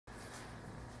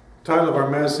The title of our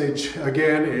message,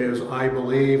 again, is I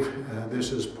Believe.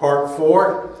 This is part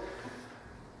 4.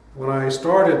 When I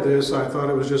started this, I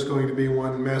thought it was just going to be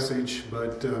one message,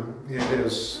 but it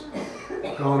has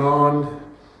gone on.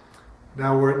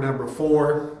 Now we're at number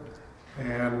 4,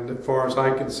 and as far as I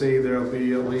can see, there'll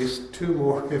be at least 2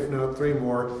 more, if not 3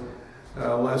 more,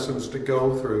 lessons to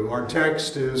go through. Our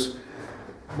text is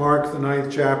Mark, the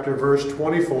 9th chapter, verse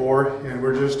 24, and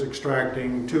we're just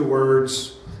extracting 2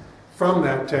 words from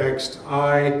that text,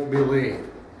 I believe.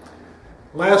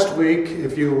 Last week,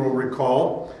 if you will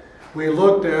recall, we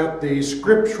looked at the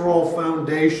scriptural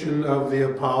foundation of the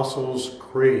Apostles'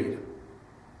 Creed.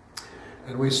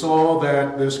 And we saw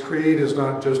that this creed is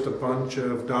not just a bunch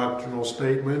of doctrinal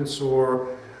statements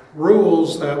or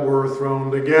rules that were thrown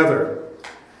together.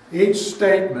 Each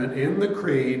statement in the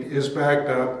creed is backed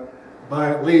up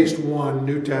by at least one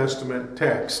New Testament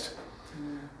text.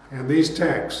 And these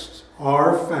texts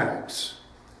are facts,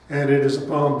 and it is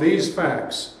upon these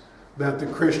facts that the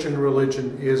Christian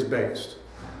religion is based.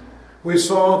 We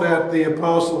saw that the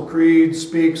Apostle Creed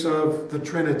speaks of the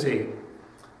Trinity,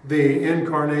 the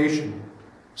incarnation,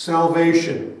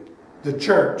 salvation, the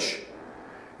church,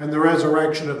 and the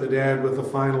resurrection of the dead with the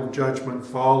final judgment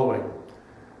following.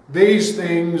 These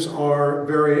things are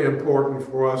very important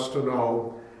for us to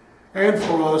know and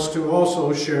for us to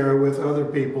also share with other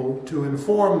people to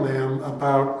inform them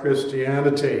about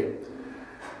Christianity.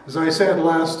 As I said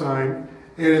last time,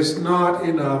 it is not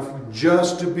enough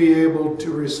just to be able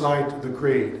to recite the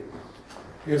creed.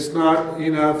 It's not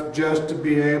enough just to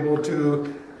be able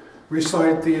to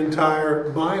recite the entire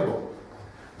Bible.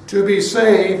 To be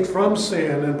saved from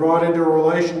sin and brought into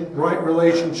a right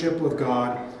relationship with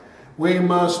God, we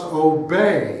must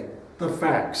obey the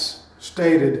facts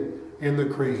stated in the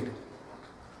creed.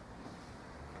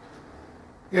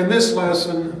 In this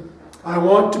lesson, I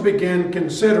want to begin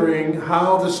considering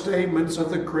how the statements of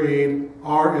the creed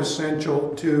are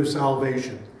essential to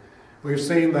salvation. We've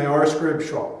seen they are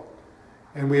scriptural,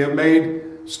 and we have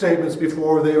made statements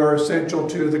before they are essential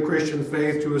to the Christian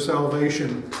faith, to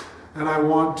salvation. And I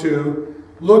want to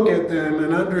look at them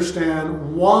and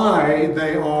understand why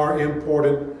they are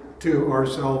important to our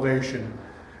salvation.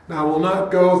 Now, I will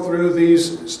not go through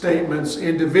these statements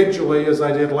individually as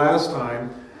I did last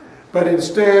time, but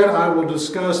instead I will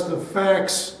discuss the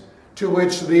facts to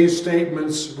which these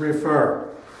statements refer.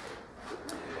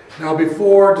 Now,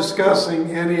 before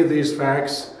discussing any of these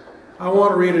facts, I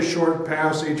want to read a short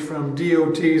passage from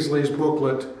D.O. Teasley's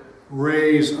booklet,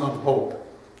 Rays of Hope.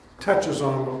 It touches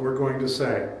on what we're going to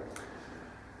say.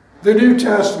 The New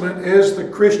Testament is the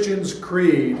Christian's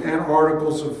creed and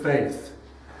articles of faith.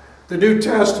 The New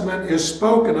Testament is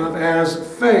spoken of as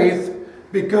faith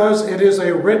because it is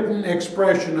a written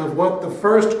expression of what the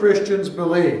first Christians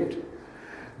believed.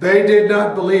 They did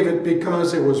not believe it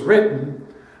because it was written,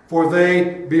 for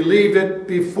they believed it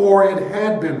before it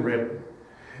had been written.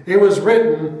 It was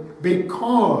written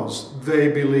because they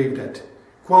believed it.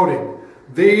 Quoting,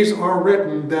 "These are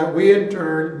written that we in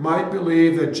turn might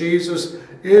believe that Jesus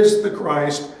is the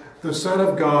Christ, the Son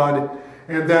of God,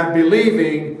 and that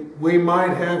believing we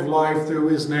might have life through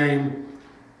his name."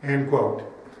 End quote.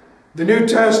 The New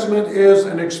Testament is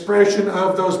an expression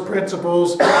of those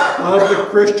principles of the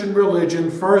Christian religion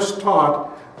first taught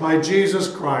by Jesus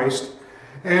Christ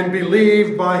and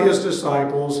believed by his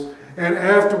disciples, and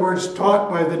afterwards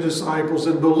taught by the disciples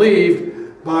and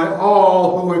believed by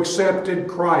all who accepted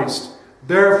Christ,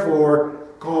 therefore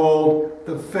called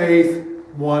the faith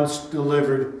once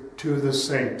delivered to the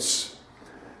saints.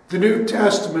 The New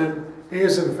Testament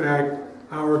is, in fact,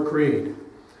 our creed.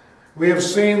 We have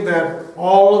seen that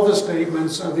all of the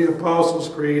statements of the Apostles'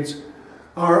 Creeds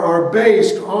are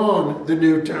based on the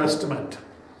New Testament.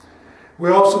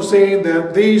 We've also seen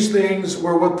that these things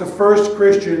were what the first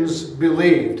Christians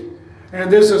believed. And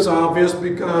this is obvious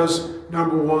because,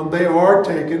 number one, they are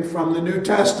taken from the New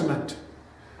Testament.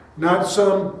 Not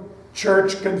some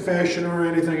church confession or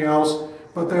anything else,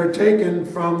 but they're taken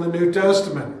from the New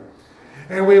Testament.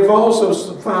 And we've also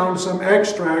found some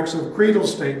extracts of creedal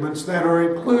statements that are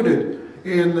included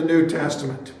in the New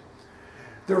Testament.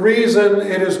 The reason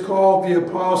it is called the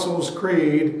Apostles'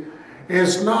 Creed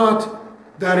is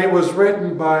not that it was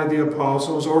written by the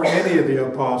apostles or any of the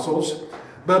apostles,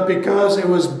 but because it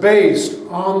was based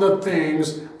on the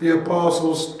things the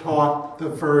apostles taught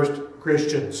the first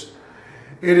Christians.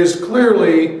 It is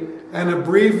clearly an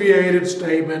abbreviated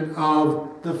statement of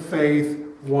the faith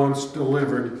once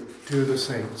delivered to the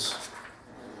saints.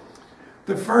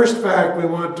 The first fact we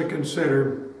want to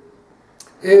consider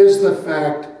is the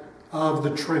fact of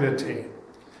the Trinity.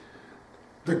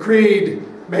 The Creed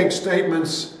makes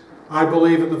statements, I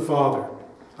believe in the Father,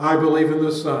 I believe in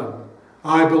the Son.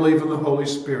 I believe in the Holy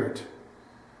Spirit.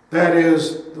 That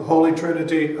is the Holy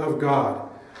Trinity of God.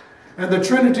 And the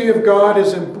Trinity of God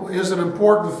is an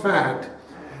important fact,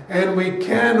 and we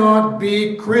cannot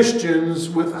be Christians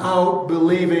without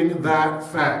believing that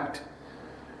fact.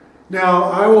 Now,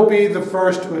 I will be the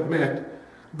first to admit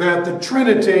that the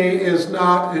Trinity is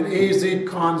not an easy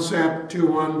concept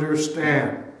to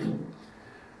understand.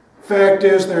 Fact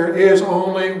is, there is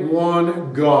only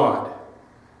one God.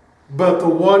 But the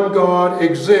one God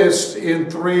exists in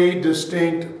three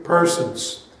distinct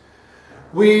persons.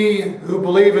 We who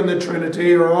believe in the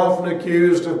Trinity are often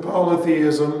accused of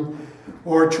polytheism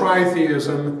or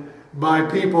tritheism by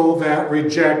people that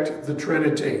reject the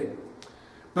Trinity.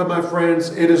 But my friends,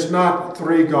 it is not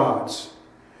three gods.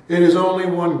 It is only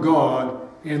one God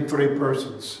in three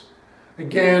persons.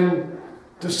 Again,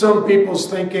 to some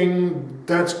people's thinking,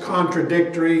 that's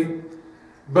contradictory,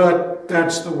 but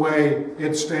that's the way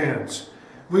it stands.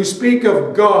 We speak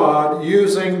of God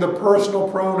using the personal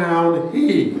pronoun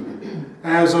he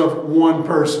as of one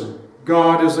person.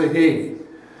 God is a he.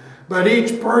 But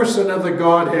each person of the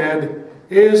Godhead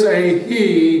is a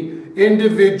he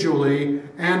individually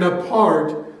and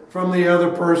apart from the other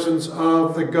persons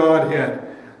of the Godhead.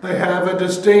 They have a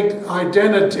distinct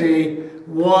identity,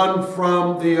 one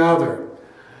from the other.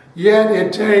 Yet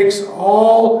it takes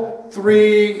all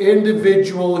three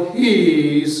individual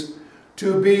he's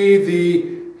to be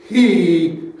the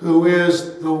he who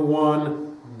is the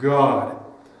one God.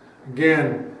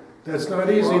 Again, that's not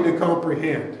easy to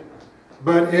comprehend,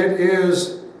 but it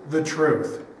is the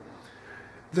truth.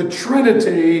 The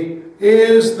Trinity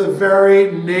is the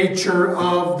very nature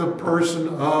of the person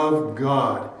of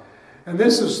God. And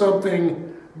this is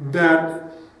something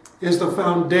that is the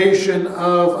foundation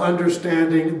of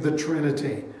understanding the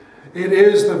Trinity. It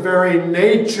is the very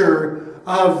nature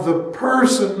of the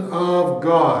person of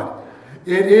God.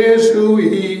 It is who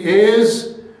he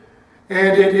is,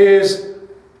 and it is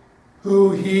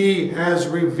who he has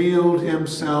revealed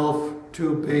himself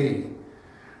to be.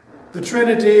 The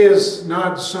Trinity is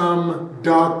not some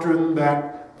doctrine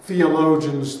that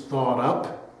theologians thought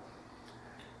up.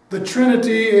 The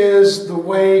Trinity is the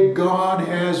way God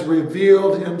has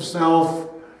revealed himself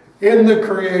in the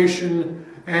creation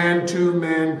and to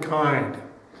mankind.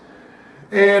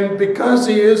 And because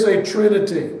he is a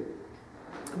Trinity,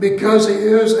 because he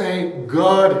is a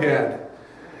Godhead,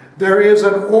 there is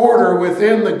an order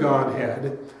within the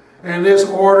Godhead, and this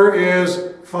order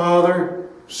is Father,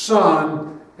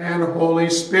 Son, and Holy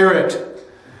Spirit.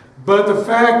 But the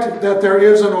fact that there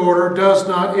is an order does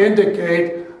not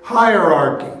indicate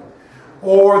hierarchy,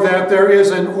 or that there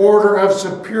is an order of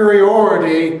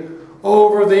superiority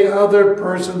over the other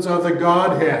persons of the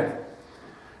Godhead.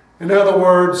 In other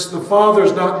words, the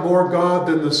Father's not more God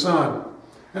than the Son,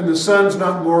 and the Son's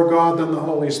not more God than the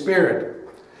Holy Spirit.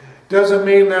 Doesn't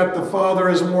mean that the Father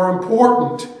is more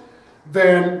important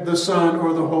than the Son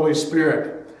or the Holy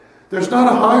Spirit. There's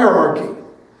not a hierarchy.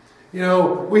 You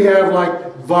know, we have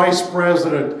like vice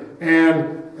president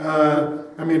and,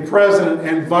 president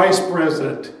and vice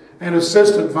president and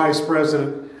assistant vice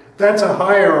president. That's a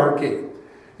hierarchy.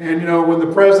 And, you know, when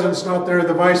the president's not there,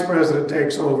 the vice president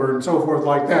takes over and so forth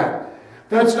like that.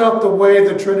 That's not the way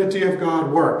the Trinity of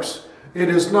God works. It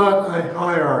is not a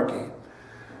hierarchy.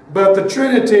 But the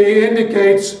Trinity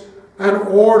indicates an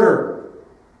order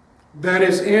that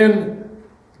is in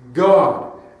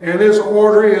God. And this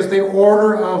order is the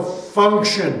order of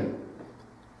function.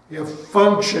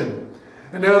 Function.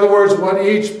 In other words, what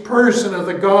each person of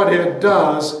the Godhead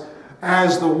does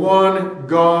as the one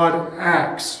God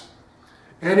acts.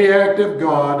 Any act of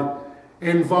God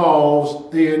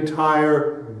involves the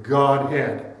entire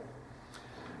Godhead.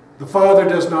 The Father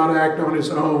does not act on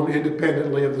his own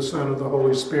independently of the Son or the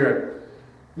Holy Spirit,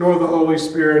 nor the Holy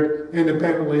Spirit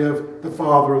independently of the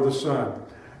Father or the Son.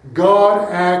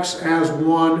 God acts as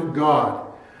one God.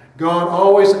 God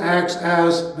always acts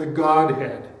as the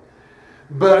Godhead.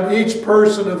 But each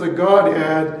person of the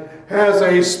Godhead has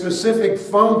a specific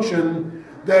function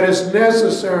that is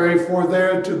necessary for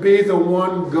there to be the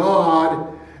one God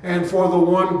and for the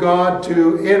one God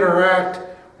to interact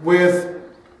with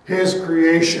his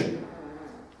creation.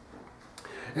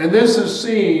 And this is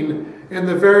seen in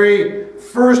the very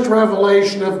first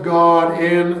revelation of God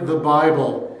in the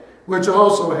Bible, which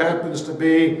also happens to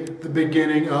be the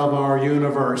beginning of our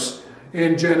universe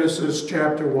in Genesis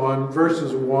chapter 1,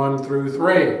 verses 1 through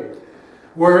 3,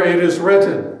 where it is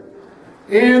written,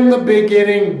 "In the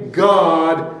beginning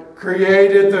God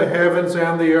created the heavens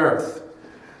and the earth.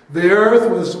 The earth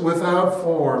was without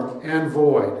form and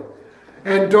void,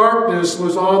 and darkness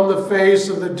was on the face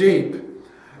of the deep,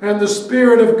 and the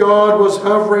Spirit of God was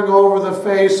hovering over the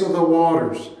face of the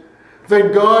waters.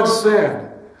 Then God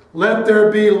said, "Let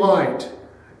there be light,"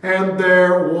 and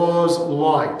there was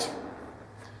light.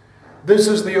 This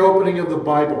is the opening of the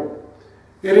Bible.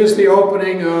 It is the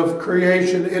opening of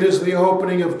creation. It is the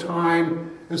opening of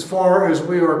time as far as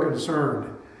we are concerned.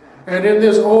 And in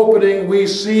this opening, we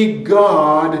see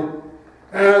God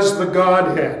as the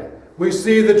Godhead. We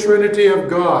see the Trinity of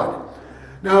God.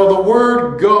 Now, the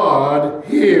word God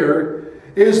here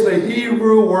is the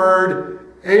Hebrew word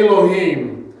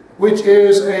Elohim, which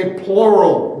is a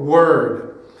plural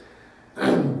word.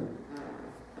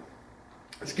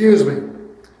 Excuse me.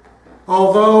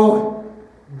 Although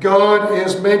God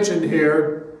is mentioned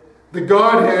here, the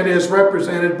Godhead is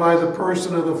represented by the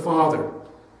person of the Father.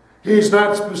 He's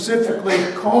not specifically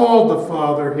called the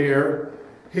Father here.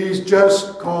 He's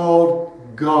just called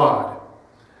God.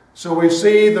 So we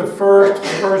see the first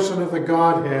person of the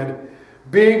Godhead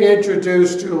being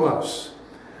introduced to us.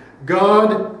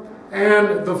 God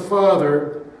and the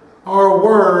Father are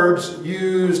words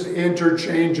used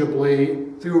interchangeably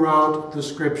throughout the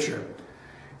Scripture.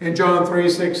 In John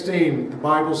 3:16, the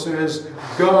Bible says,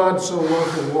 "God so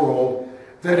loved the world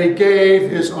that he gave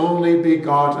his only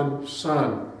begotten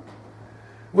Son."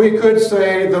 We could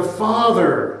say the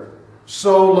Father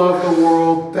so loved the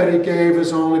world that he gave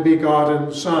his only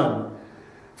begotten Son.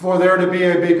 For there to be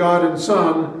a begotten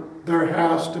Son, there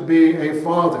has to be a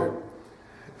Father.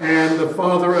 And the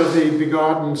Father of the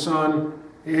begotten Son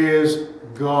is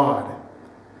God.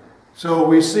 So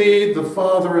we see the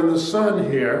Father and the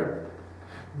Son here.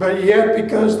 But yet,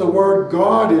 because the word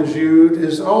God is used,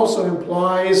 it also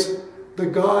implies the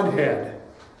Godhead.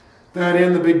 That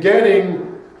in the beginning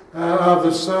of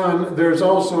the Son, there's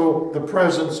also the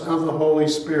presence of the Holy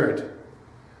Spirit.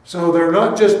 So there are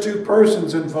not just two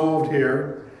persons involved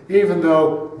here, even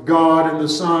though God and the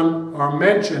Son are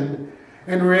mentioned.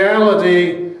 In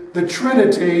reality, the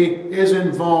Trinity is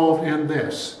involved in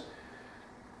this.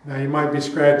 Now you might be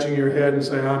scratching your head and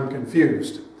say, "I'm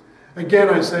confused." Again,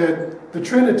 I said, the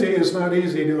Trinity is not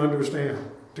easy to understand,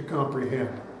 to comprehend.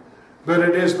 But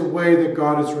it is the way that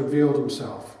God has revealed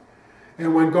himself.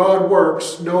 And when God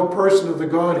works, no person of the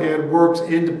Godhead works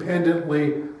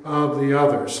independently of the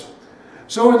others.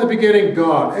 So in the beginning,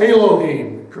 God,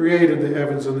 Elohim, created the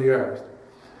heavens and the earth.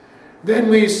 Then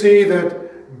we see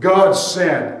that God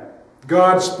said,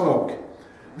 God spoke.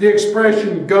 The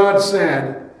expression God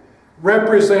said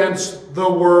represents the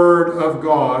Word of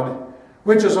God,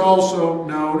 which is also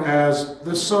known as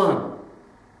the Son.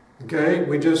 Okay,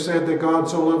 we just said that God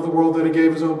so loved the world that he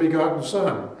gave his only begotten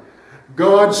Son.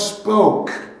 God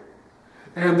spoke,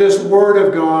 and this Word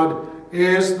of God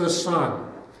is the Son.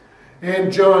 In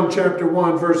John chapter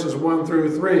 1, verses 1 through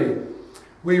 3,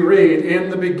 we read, "In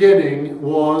the beginning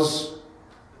was"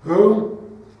 who?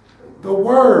 The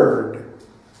Word.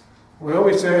 Well,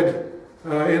 we said,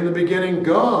 in the beginning,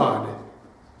 God.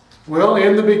 Well,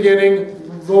 in the beginning,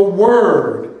 the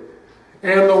Word.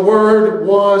 And the Word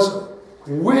was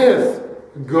with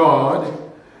God,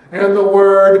 and the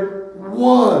Word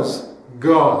was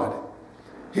God.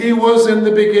 He was in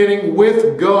the beginning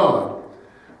with God.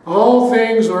 All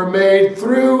things are made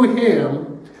through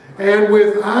him, and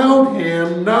without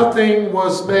him nothing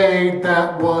was made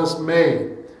that was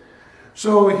made.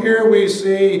 So here we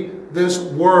see this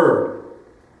Word.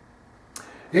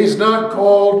 He's not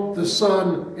called the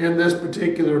Son in this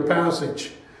particular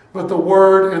passage, but the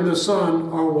Word and the Son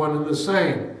are one and the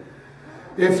same.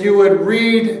 If you would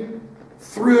read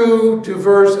through to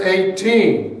verse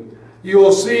 18, you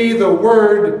will see the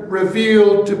Word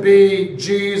revealed to be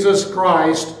Jesus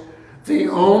Christ, the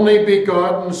only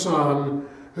begotten Son,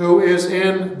 who is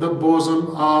in the bosom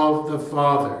of the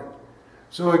Father.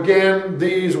 So again,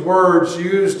 these words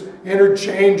used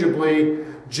interchangeably,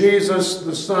 Jesus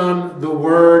the Son, the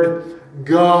Word,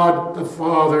 God the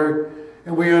Father,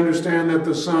 and we understand that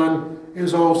the Son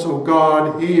is also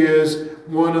God. He is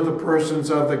one of the persons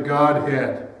of the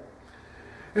Godhead.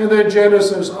 And then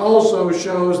Genesis also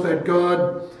shows that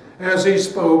God, as he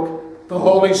spoke, the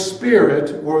Holy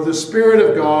Spirit, or the Spirit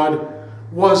of God,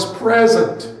 was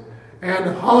present and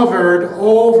hovered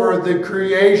over the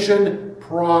creation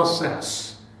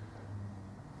process.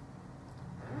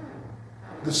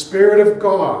 The Spirit of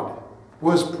God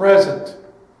was present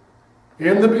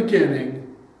in the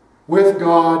beginning with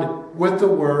God, with the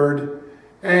Word,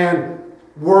 and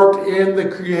worked in the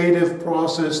creative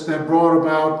process that brought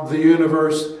about the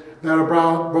universe, that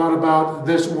brought about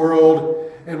this world,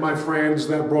 and my friends,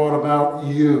 that brought about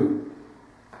you.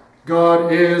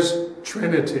 God is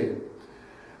Trinity.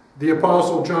 The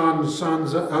Apostle John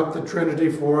sums up the Trinity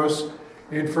for us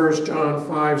In 1 John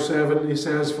 5:7, he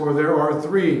says, "For there are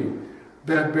three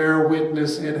that bear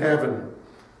witness in heaven,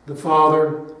 the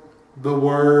Father, the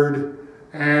Word,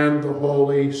 and the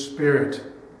Holy Spirit."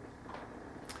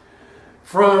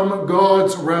 From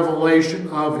God's revelation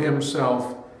of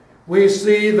himself, we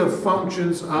see the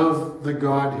functions of the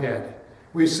Godhead.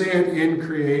 We see it in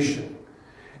creation.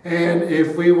 And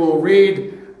if we will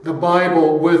read the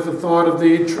Bible with the thought of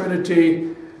the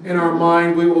Trinity in our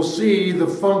mind, we will see the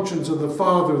functions of the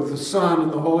Father, the Son,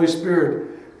 and the Holy Spirit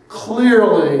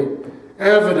clearly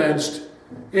evidenced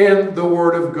in the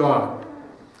Word of God.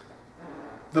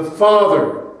 The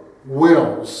Father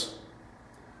wills.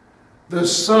 The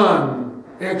Son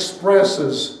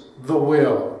expresses the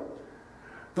will.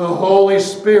 The Holy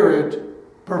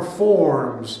Spirit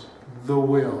performs the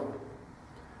will.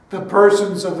 The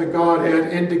persons of the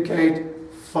Godhead indicate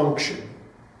function.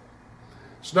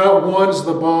 It's not one's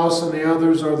the boss and the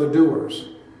others are the doers.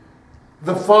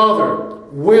 The Father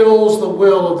wills the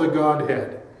will of the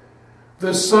Godhead.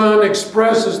 The Son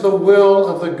expresses the will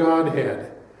of the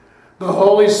Godhead. The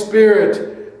Holy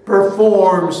Spirit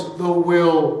performs the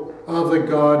will of the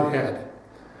Godhead.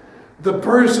 The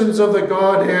persons of the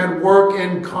Godhead work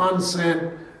in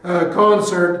concert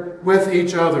with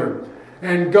each other.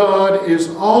 And God is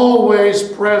always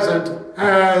present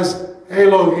as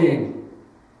Elohim.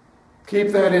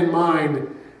 Keep that in mind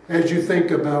as you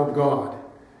think about God.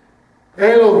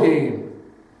 Elohim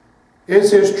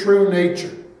is his true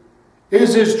nature,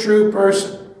 is his true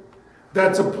person.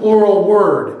 That's a plural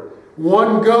word.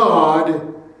 One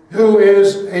God who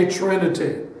is a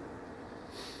Trinity.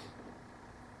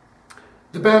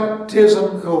 The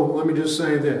baptism, let me just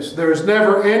say this. There is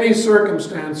never any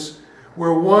circumstance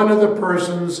where one of the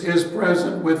persons is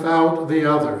present without the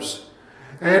others.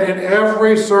 And in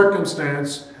every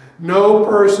circumstance, no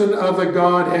person of the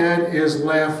Godhead is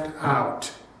left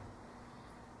out.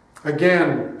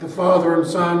 Again, the Father and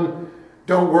Son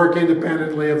don't work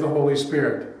independently of the Holy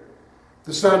Spirit.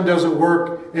 The Son doesn't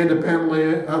work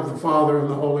independently of the Father and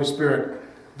the Holy Spirit.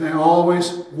 They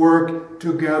always work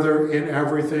together in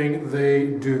everything they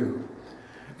do.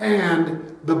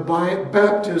 And the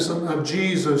baptism of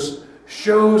Jesus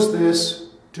shows this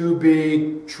to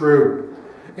be true.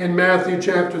 In Matthew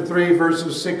chapter 3,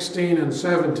 verses 16 and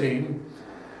 17,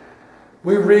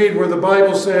 we read where the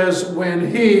Bible says,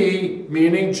 "When he,"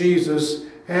 meaning Jesus,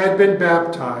 "had been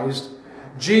baptized,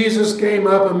 Jesus came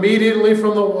up immediately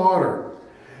from the water.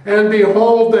 And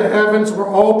behold, the heavens were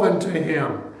opened to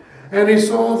him. And he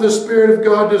saw the Spirit of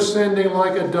God descending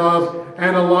like a dove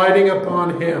and alighting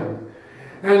upon him.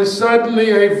 And suddenly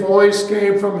a voice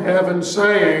came from heaven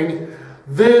saying,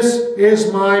 'This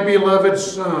is my beloved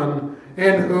Son,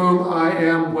 in whom I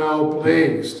am well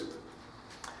pleased.'"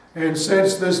 And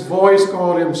since this voice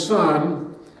called him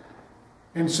Son,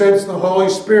 and since the Holy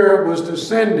Spirit was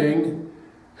descending,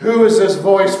 who is this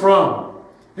voice from?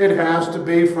 It has to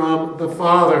be from the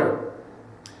Father.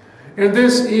 In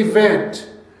this event,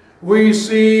 we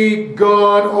see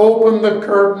God open the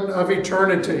curtain of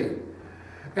eternity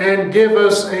and give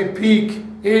us a peek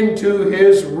into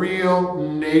his real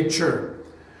nature.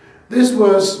 This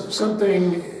was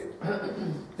something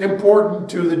important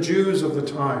to the Jews of the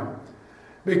time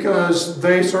because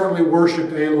they certainly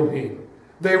worshipped Elohim.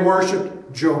 They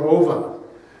worshipped Jehovah,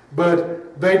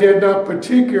 but they did not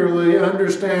particularly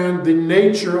understand the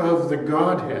nature of the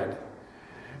Godhead.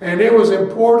 And it was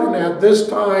important at this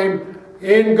time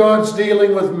in God's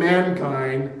dealing with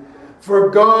mankind for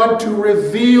God to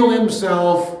reveal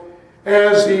himself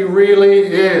as he really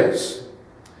is.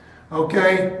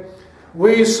 Okay?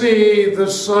 We see the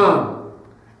Son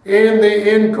in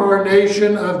the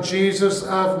incarnation of Jesus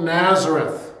of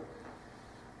Nazareth.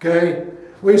 Okay?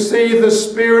 We see the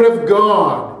Spirit of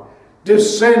God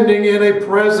descending in a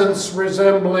presence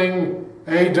resembling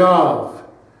a dove.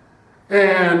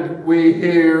 And we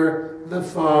hear the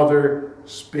Father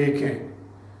speaking.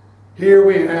 Here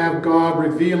we have God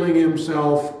revealing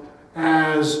himself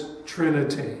as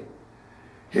Trinity.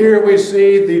 Here we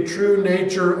see the true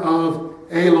nature of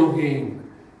Elohim,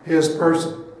 his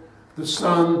person, the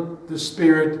Son, the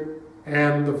Spirit,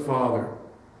 and the Father.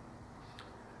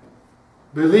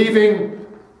 Believing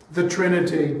the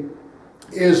Trinity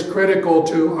is critical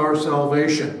to our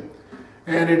salvation,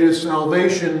 and it is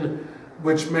salvation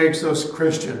which makes us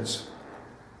Christians.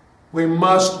 We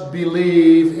must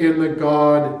believe in the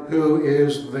God who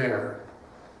is there.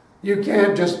 You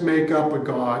can't just make up a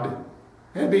God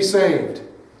and be saved.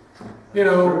 You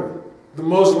know, the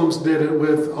Muslims did it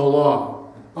with Allah.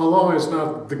 Allah is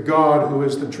not the God who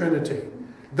is the Trinity.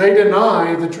 They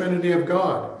deny the Trinity of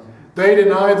God. They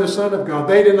deny the Son of God.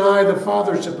 They deny the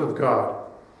Fathership of God.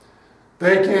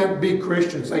 They can't be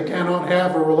Christians. They cannot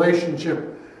have a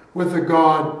relationship with the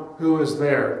God who is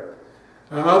there.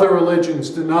 Other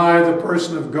religions deny the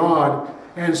person of God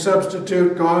and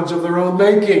substitute gods of their own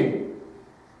making.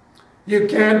 You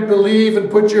can't believe and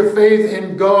put your faith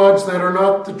in gods that are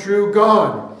not the true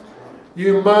God.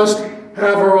 You must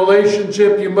have a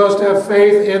relationship. You must have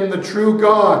faith in the true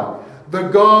God, the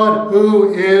God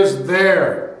who is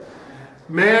there.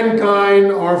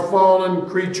 Mankind are fallen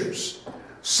creatures,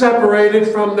 separated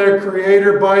from their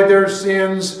Creator by their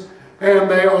sins, and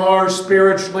they are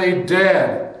spiritually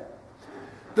dead.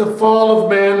 The fall of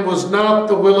man was not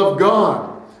the will of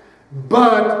God,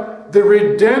 but the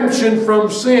redemption from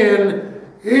sin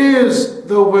is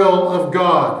the will of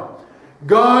God.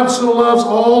 God so loves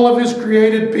all of His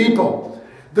created people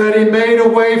that He made a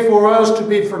way for us to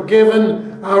be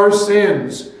forgiven our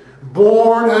sins,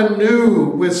 born anew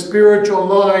with spiritual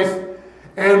life,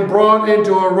 and brought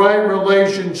into a right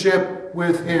relationship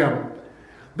with Him.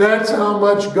 That's how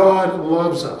much God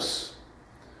loves us.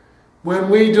 When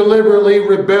we deliberately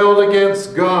rebelled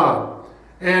against God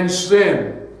and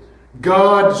sinned,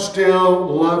 God still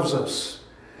loves us.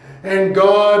 And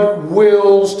God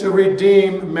wills to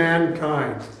redeem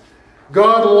mankind.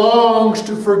 God longs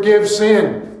to forgive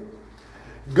sin.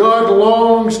 God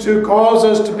longs to cause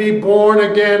us to be born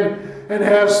again and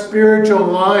have spiritual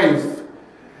life.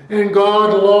 And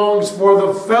God longs for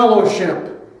the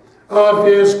fellowship of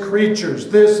His creatures.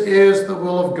 This is the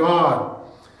will of God.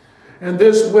 And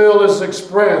this will is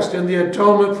expressed in the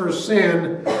atonement for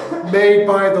sin made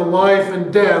by the life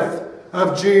and death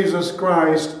of Jesus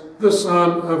Christ, the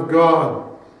Son of God.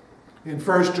 In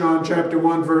 1 John chapter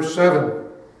 1, verse 7,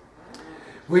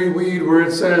 we read where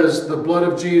it says, "The blood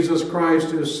of Jesus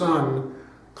Christ, His Son,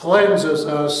 cleanses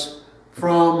us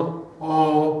from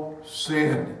all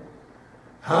sin."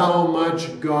 How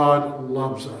much God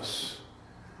loves us.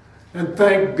 And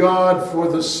thank God for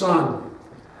the Son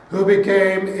who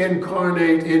became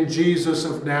incarnate in Jesus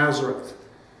of Nazareth,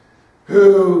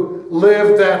 who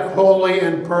lived that holy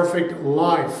and perfect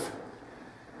life,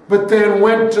 but then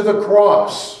went to the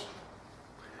cross,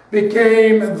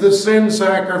 became the sin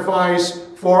sacrifice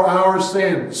for our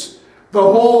sins, the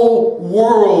whole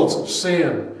world's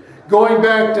sin, going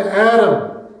back to Adam,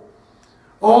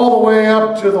 all the way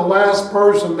up to the last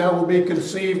person that will be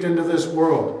conceived into this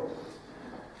world.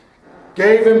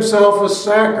 Gave Himself a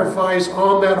sacrifice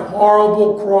on that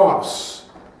horrible cross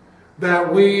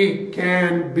that we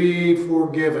can be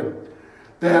forgiven,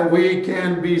 that we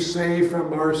can be saved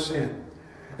from our sin.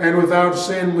 And without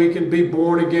sin, we can be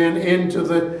born again into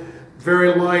the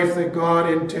very life that God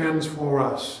intends for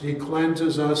us. He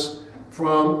cleanses us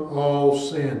from all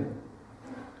sin.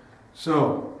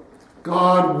 So,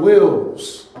 God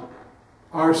wills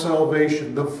our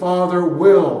salvation. The Father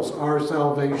wills our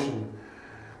salvation.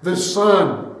 The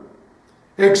Son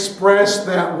expressed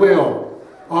that will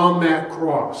on that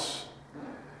cross.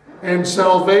 And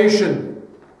salvation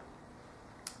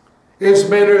is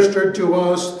ministered to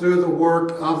us through the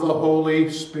work of the Holy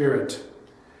Spirit.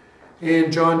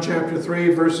 In John chapter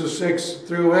 3, verses 6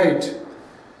 through 8,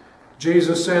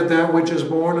 Jesus said, "That which is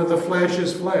born of the flesh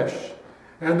is flesh,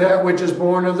 and that which is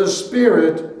born of the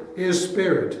Spirit is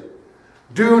spirit.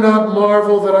 Do not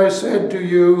marvel that I said to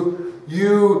you,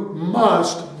 you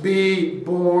must be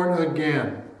born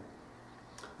again.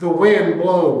 The wind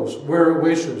blows where it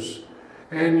wishes,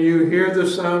 and you hear the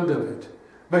sound of it,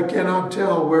 but cannot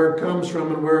tell where it comes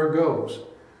from and where it goes.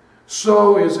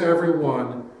 So is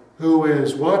everyone who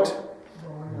is" what?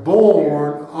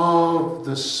 Born of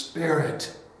the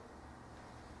Spirit.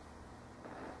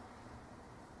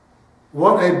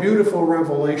 What a beautiful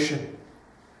revelation.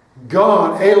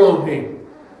 God, Elohim,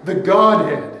 the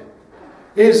Godhead,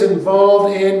 is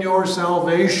involved in your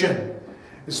salvation.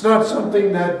 It's not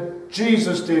something that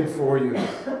Jesus did for you.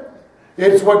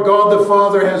 It's what God the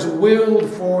Father has willed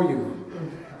for you.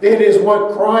 It is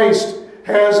what Christ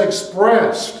has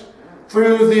expressed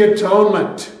through the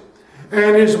atonement,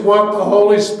 and is what the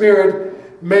Holy Spirit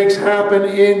makes happen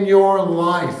in your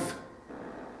life.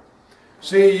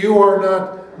 See, you are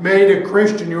not made a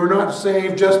Christian. You are not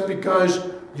saved just because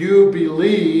you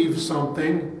believe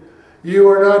something. You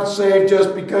are not saved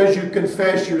just because you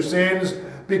confess your sins,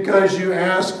 because you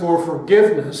ask for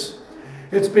forgiveness.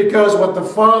 It's because what the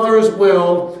Father has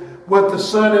willed, what the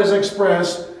Son has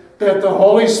expressed, that the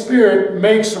Holy Spirit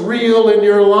makes real in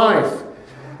your life.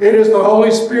 It is the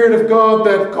Holy Spirit of God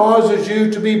that causes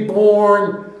you to be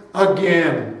born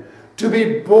again, to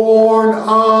be born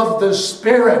of the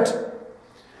Spirit.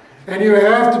 And you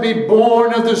have to be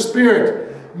born of the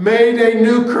Spirit, made a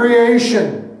new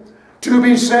creation, to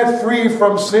be set free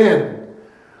from sin.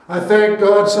 I thank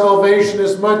God salvation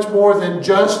is much more than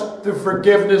just the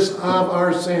forgiveness of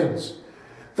our sins.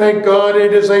 Thank God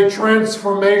it is a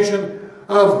transformation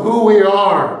of who we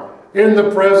are in the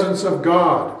presence of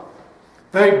God.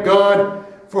 Thank God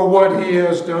for what He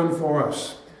has done for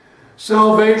us.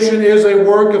 Salvation is a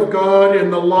work of God in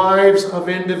the lives of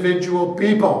individual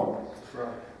people.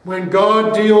 When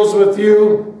God deals with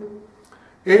you,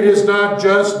 it is not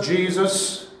just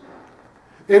Jesus.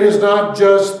 It is not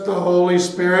just the Holy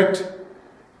Spirit.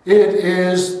 It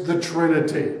is the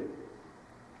Trinity.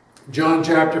 John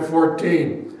chapter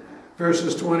 14,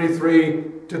 verses 23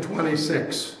 to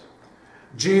 26.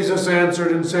 Jesus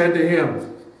answered and said to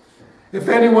him, "If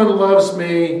anyone loves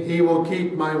me, he will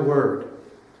keep my word,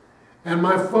 and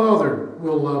my Father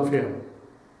will love him."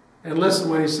 And listen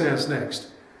what he says next.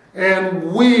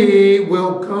 "And we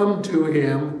will come to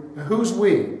him." Now, who's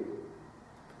we?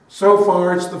 So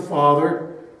far it's the Father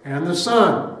and the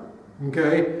Son.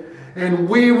 Okay? "And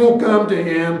we will come to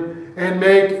him and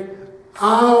make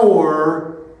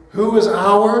our," who is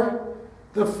our?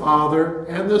 The Father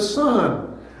and the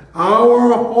Son.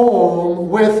 "Our home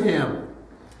with him.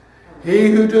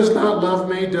 He who does not love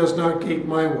me does not keep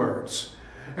my words.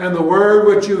 And the word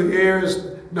which you hear is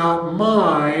not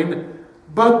mine,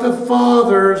 but the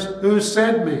Father's who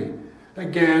sent me."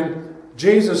 Again,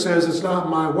 Jesus says it's not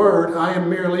my word. I am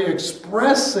merely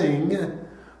expressing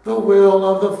the will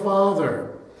of the Father.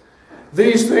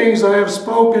 "These things I have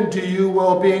spoken to you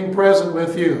while being present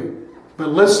with you." But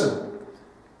listen.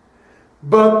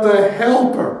 "But the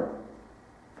Helper,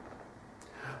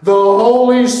 the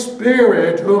Holy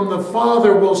Spirit, whom the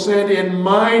Father will send in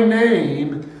my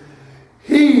name,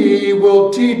 He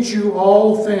will teach you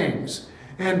all things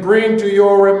and bring to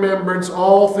your remembrance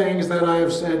all things that I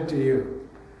have said to you."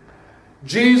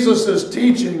 Jesus is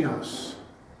teaching us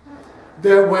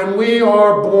that when we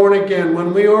are born again,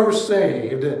 when we are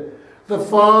saved, the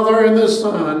Father and the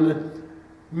Son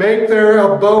make their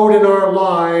abode in our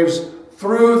lives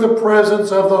through the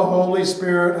presence of the Holy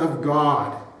Spirit of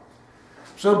God.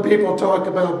 Some people talk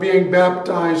about being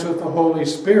baptized with the Holy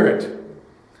Spirit,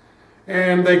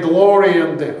 and they glory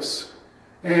in this,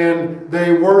 and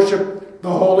they worship the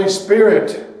Holy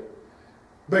Spirit.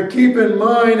 But keep in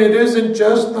mind, it isn't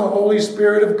just the Holy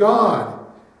Spirit of God.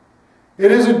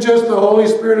 It isn't just the Holy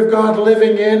Spirit of God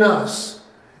living in us.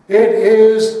 It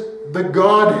is the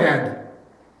Godhead.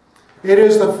 It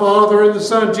is the Father and the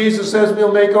Son. Jesus says,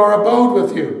 "We'll make our abode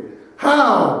with you."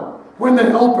 How? When the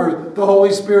Helper, the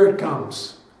Holy Spirit,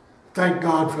 comes. Thank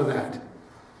God for that.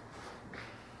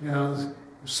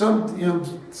 Some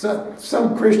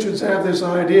Christians have this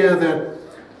idea that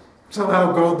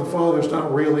somehow God the Father is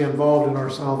not really involved in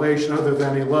our salvation other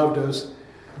than He loved us.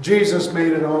 Jesus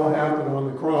made it all happen on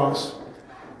the cross.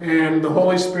 And the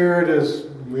Holy Spirit is,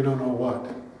 we don't know what.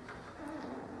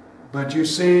 But you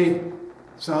see,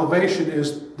 salvation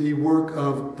is the work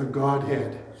of the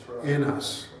Godhead in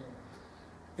us.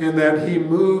 And that He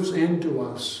moves into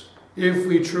us if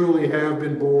we truly have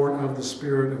been born of the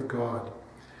Spirit of God.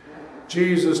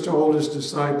 Jesus told His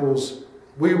disciples,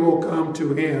 "We will come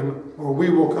to Him," or "we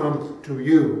will come to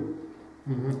you,"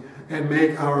 and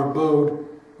make our abode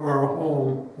or our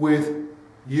home with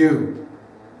you.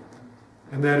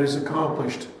 And that is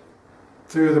accomplished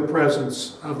through the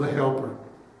presence of the Helper,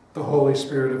 the Holy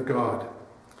Spirit of God.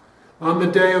 On the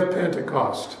day of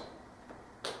Pentecost,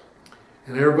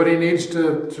 and everybody needs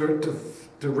to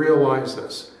realize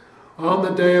this, on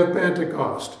the day of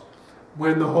Pentecost,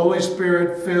 when the Holy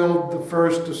Spirit filled the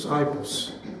first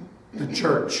disciples, the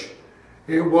church,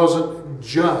 it wasn't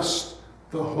just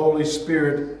the Holy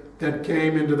Spirit that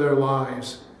came into their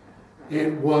lives.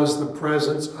 It was the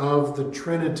presence of the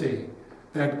Trinity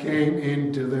that came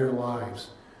into their lives.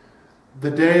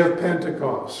 The day of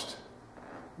Pentecost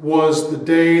was the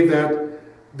day that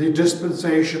the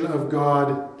dispensation of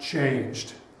God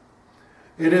changed.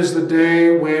 It is the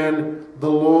day when the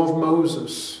law of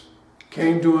Moses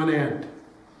came to an end.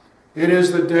 It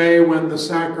is the day when the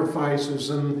sacrifices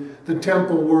and the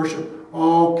temple worship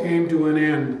all came to an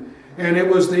end. And it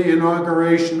was the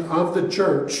inauguration of the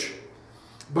church,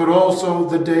 but also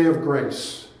the day of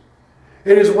grace.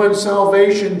 It is when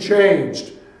salvation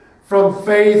changed from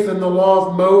faith in the law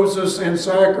of Moses and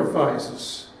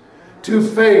sacrifices to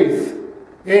faith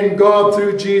in God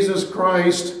through Jesus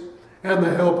Christ and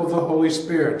the help of the Holy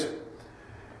Spirit.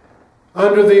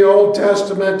 Under the Old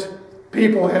Testament,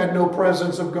 people had no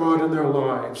presence of God in their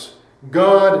lives.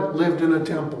 God lived in a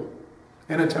temple,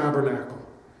 in a tabernacle.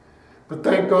 But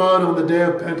thank God on the day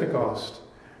of Pentecost,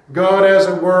 God, as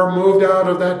it were, moved out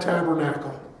of that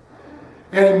tabernacle.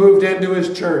 And He moved into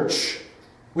His church,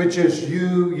 which is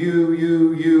you,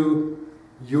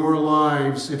 your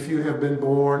lives if you have been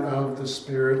born of the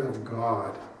Spirit of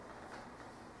God.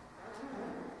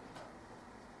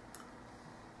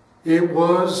 It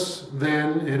was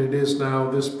then, and it is now,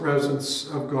 this presence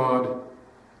of God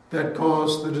that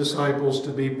caused the disciples to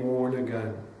be born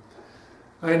again.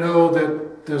 I know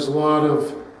that there's a lot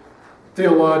of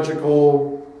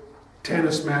theological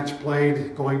tennis match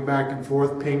played, going back and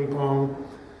forth, ping pong,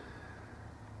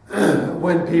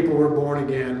 when people were born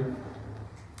again.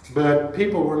 But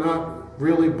people were not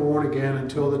really born again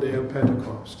until the day of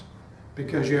Pentecost,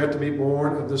 because you have to be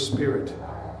born of the Spirit.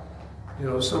 You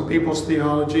know, some people's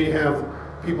theology have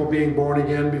people being born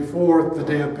again before the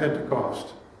day of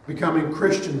Pentecost, becoming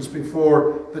Christians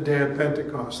before the day of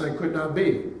Pentecost. That could not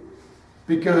be,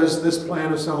 because this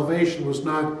plan of salvation was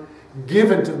not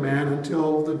given to man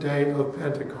until the day of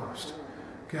Pentecost.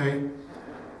 Okay?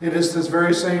 It is this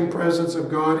very same presence of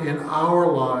God in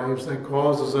our lives that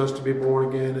causes us to be born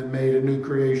again and made a new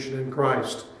creation in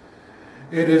Christ.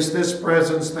 It is this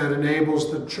presence that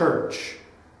enables the church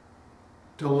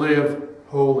to live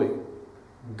holy,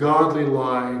 godly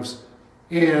lives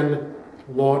in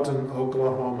Lawton,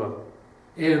 Oklahoma,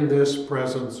 in this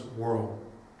present world.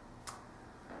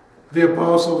 In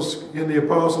the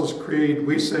Apostles' Creed,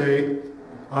 we say,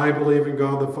 I believe in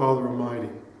God the Father Almighty,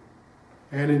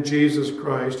 and in Jesus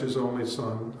Christ, His only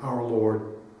Son, our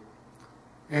Lord,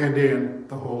 and in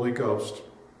the Holy Ghost.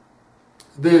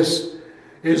 This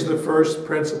is the first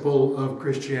principle of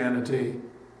Christianity,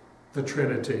 the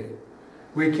Trinity.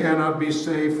 We cannot be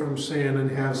saved from sin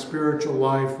and have spiritual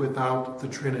life without the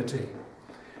Trinity.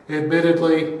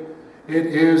 Admittedly, it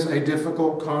is a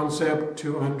difficult concept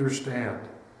to understand.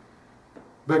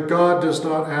 But God does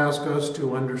not ask us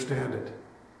to understand it.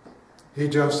 He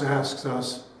just asks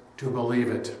us to believe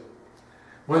it.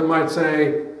 One might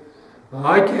say, well,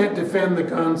 I can't defend the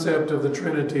concept of the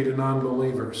Trinity to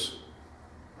non-believers.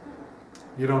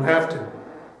 You don't have to.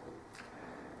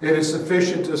 It is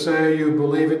sufficient to say you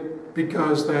believe it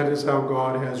because that is how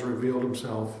God has revealed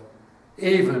Himself,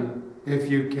 even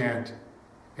if you can't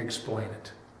explain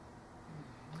it.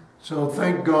 So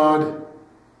thank God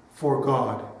for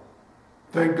God.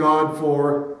 Thank God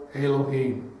for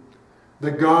Elohim,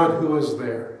 the God who is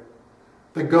there,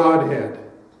 the Godhead,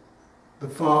 the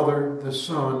Father, the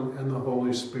Son, and the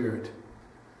Holy Spirit,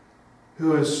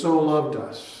 who has so loved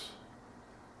us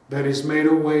that He's made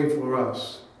a way for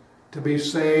us to be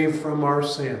saved from our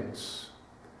sins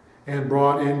and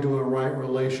brought into a right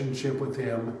relationship with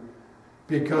Him,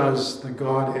 because the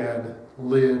Godhead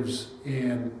lives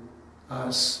in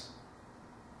us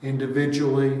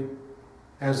individually,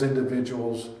 as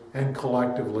individuals, and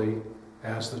collectively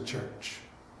as the church.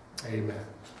 Amen.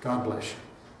 God bless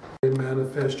you.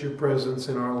 Manifest your presence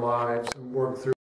in our lives and work through